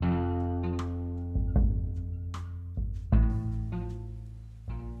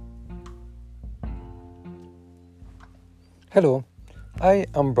Hello, I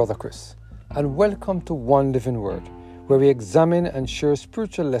am Brother Chris, and welcome to One Living Word, where we examine and share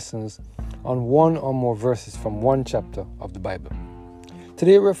spiritual lessons on one or more verses from one chapter of the Bible.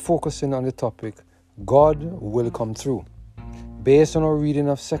 Today we're focusing on the topic, God will come through, based on our reading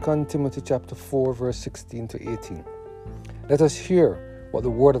of 2 Timothy chapter 4, verse 16 to 18. Let us hear what the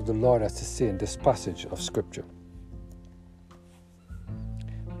word of the Lord has to say in this passage of Scripture.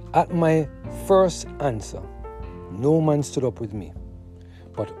 At my first answer, no man stood up with me,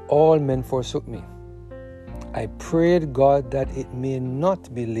 but all men forsook me. I prayed God that it may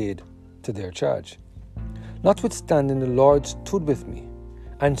not be laid to their charge. Notwithstanding, the Lord stood with me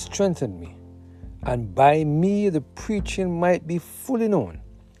and strengthened me, and by me the preaching might be fully known,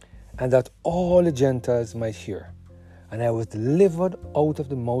 and that all the Gentiles might hear. And I was delivered out of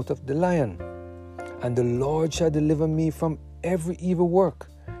the mouth of the lion. And the Lord shall deliver me from every evil work,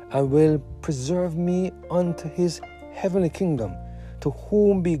 and will preserve me unto his heavenly kingdom, to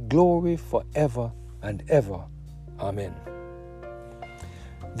whom be glory forever and ever. Amen.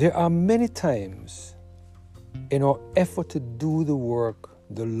 There are many times in our effort to do the work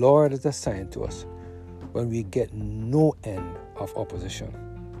the Lord has assigned to us when we get no end of opposition.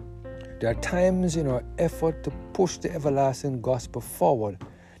 There are times in our effort to push the everlasting gospel forward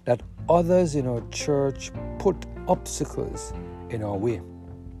that others in our church put obstacles in our way.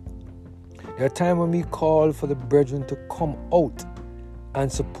 There are times when we call for the brethren to come out and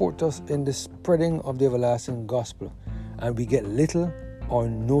support us in the spreading of the everlasting gospel, and we get little or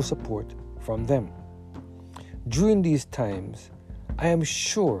no support from them. During these times, I am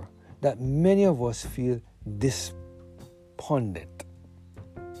sure that many of us feel despondent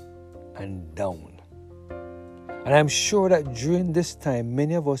and down. And I'm sure that during this time,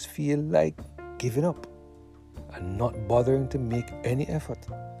 many of us feel like giving up and not bothering to make any effort.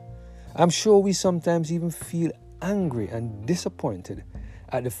 I'm sure we sometimes even feel angry and disappointed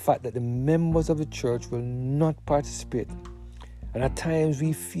at the fact that the members of the church will not participate. And at times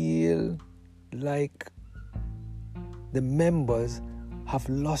we feel like the members have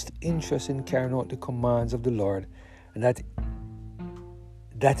lost interest in carrying out the commands of the Lord, and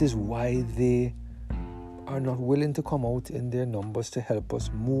that is why they are not willing to come out in their numbers to help us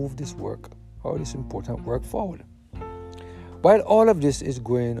move this work or this important work forward. While all of this is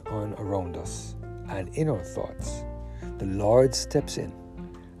going on around us and in our thoughts, the Lord steps in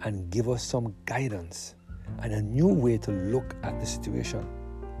and gives us some guidance and a new way to look at the situation.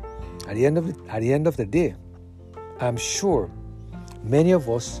 At the end of the day, I'm sure many of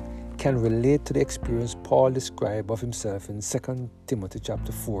us can relate to the experience Paul described of himself in 2 Timothy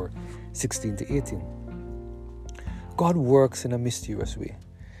chapter 4, 16 to 18. God works in a mysterious way,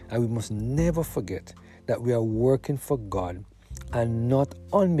 and we must never forget that we are working for God and not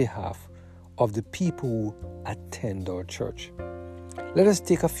on behalf of the people who attend our church. Let us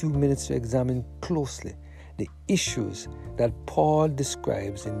take a few minutes to examine closely the issues that Paul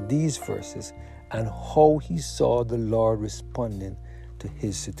describes in these verses and how he saw the Lord responding to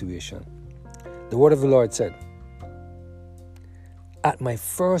his situation. The word of the Lord said, "At my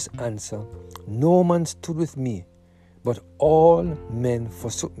first answer, no man stood with me, but all men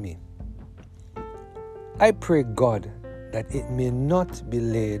forsook me. I pray God that it may not be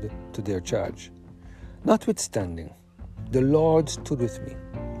laid to their charge. Notwithstanding, the Lord stood with me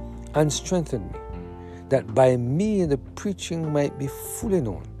and strengthened me, that by me the preaching might be fully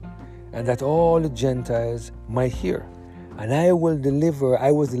known, and that all the Gentiles might hear. And I was delivered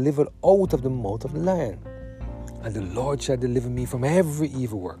out of the mouth of the lion. And the Lord shall deliver me from every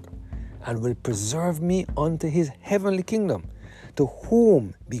evil work, and will preserve me unto his heavenly kingdom, to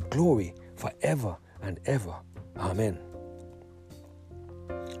whom be glory forever and ever. Amen."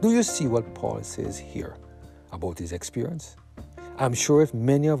 Do you see what Paul says here about his experience? I'm sure if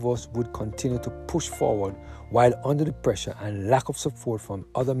many of us would continue to push forward while under the pressure and lack of support from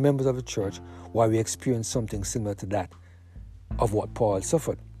other members of the church, while we experience something similar to that of what Paul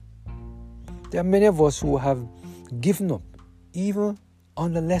suffered. There are many of us who have given up even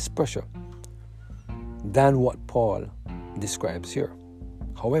under less pressure than what Paul describes here.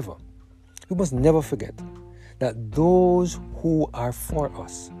 However, we must never forget that those who are for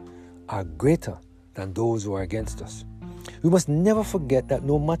us are greater than those who are against us. We must never forget that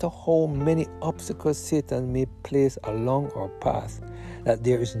no matter how many obstacles Satan may place along our path, that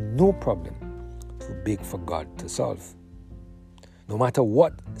there is no problem too big for God to solve. No matter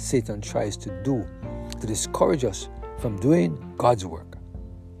what Satan tries to do to discourage us from doing God's work,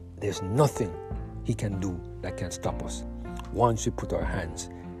 there's nothing he can do that can stop us once we put our hands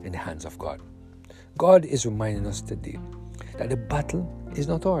in the hands of God. God is reminding us today that the battle is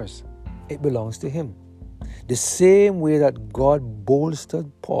not ours. It belongs to him. The same way that God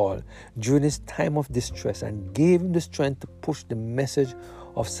bolstered Paul during his time of distress and gave him the strength to push the message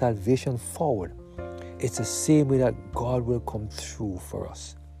of salvation forward, it's the same way that God will come through for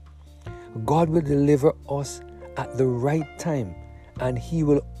us. God will deliver us at the right time, and He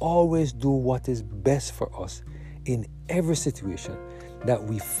will always do what is best for us in every situation that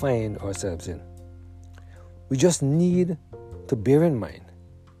we find ourselves in. We just need to bear in mind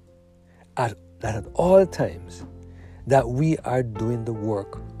that at all times that we are doing the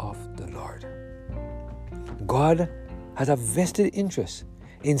work of the Lord. God has a vested interest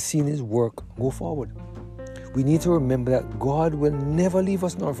in seeing His work go forward. We need to remember that God will never leave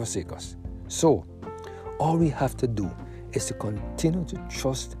us nor forsake us. So, all we have to do is to continue to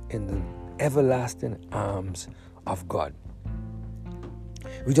trust in the everlasting arms of God.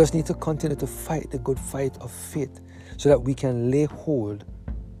 We just need to continue to fight the good fight of faith so that we can lay hold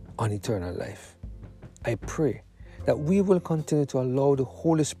on eternal life. I pray that we will continue to allow the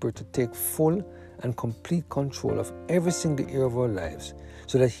Holy Spirit to take full and complete control of every single area of our lives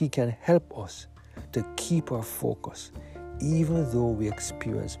so that He can help us to keep our focus even though we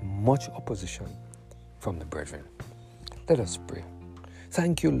experience much opposition from the brethren. Let us pray.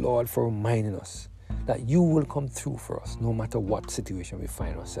 Thank you, Lord, for reminding us that you will come through for us no matter what situation we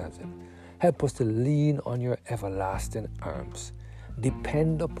find ourselves in. Help us to lean on your everlasting arms.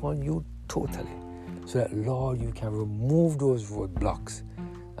 Depend upon you totally so that, Lord, you can remove those roadblocks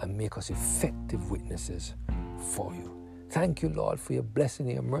and make us effective witnesses for you. Thank you, Lord, for your blessing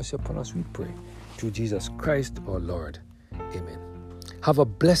and your mercy upon us, we pray. Through Jesus Christ, our Lord. Amen. Have a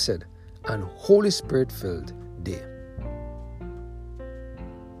blessed and Holy Spirit-filled day.